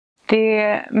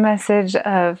The message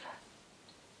of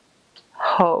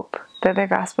hope that the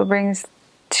gospel brings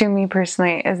to me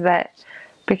personally is that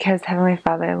because Heavenly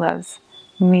Father loves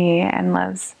me and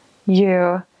loves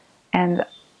you and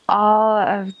all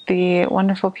of the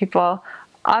wonderful people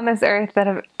on this earth that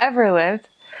have ever lived,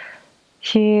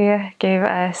 He gave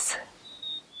us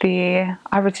the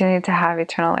opportunity to have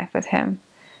eternal life with Him.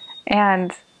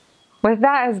 And with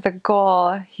that as the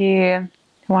goal, He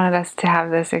wanted us to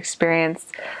have this experience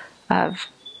of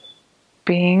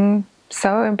being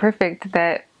so imperfect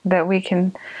that we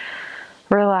can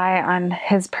rely on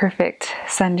His perfect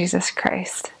Son, Jesus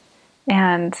Christ.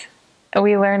 And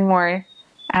we learn more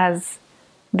as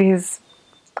these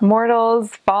mortals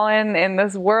fallen in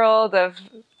this world of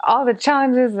all the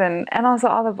challenges and also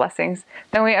all the blessings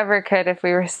than we ever could if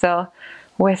we were still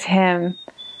with Him.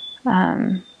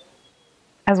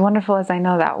 As wonderful as I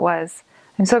know that was,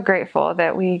 I'm so grateful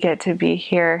that we get to be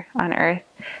here on earth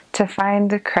to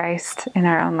find Christ in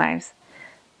our own lives.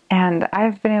 And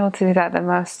I've been able to do that the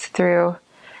most through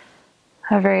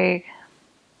a very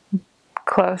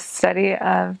close study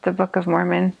of the Book of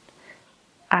Mormon.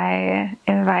 I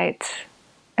invite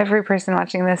every person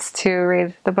watching this to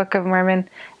read the Book of Mormon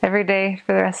every day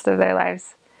for the rest of their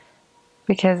lives,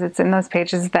 because it's in those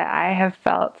pages that I have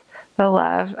felt the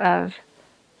love of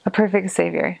a perfect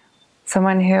Savior,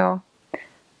 someone who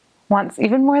wants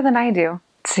even more than I do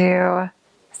to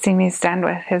see me stand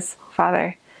with His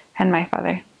Father and my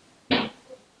Father.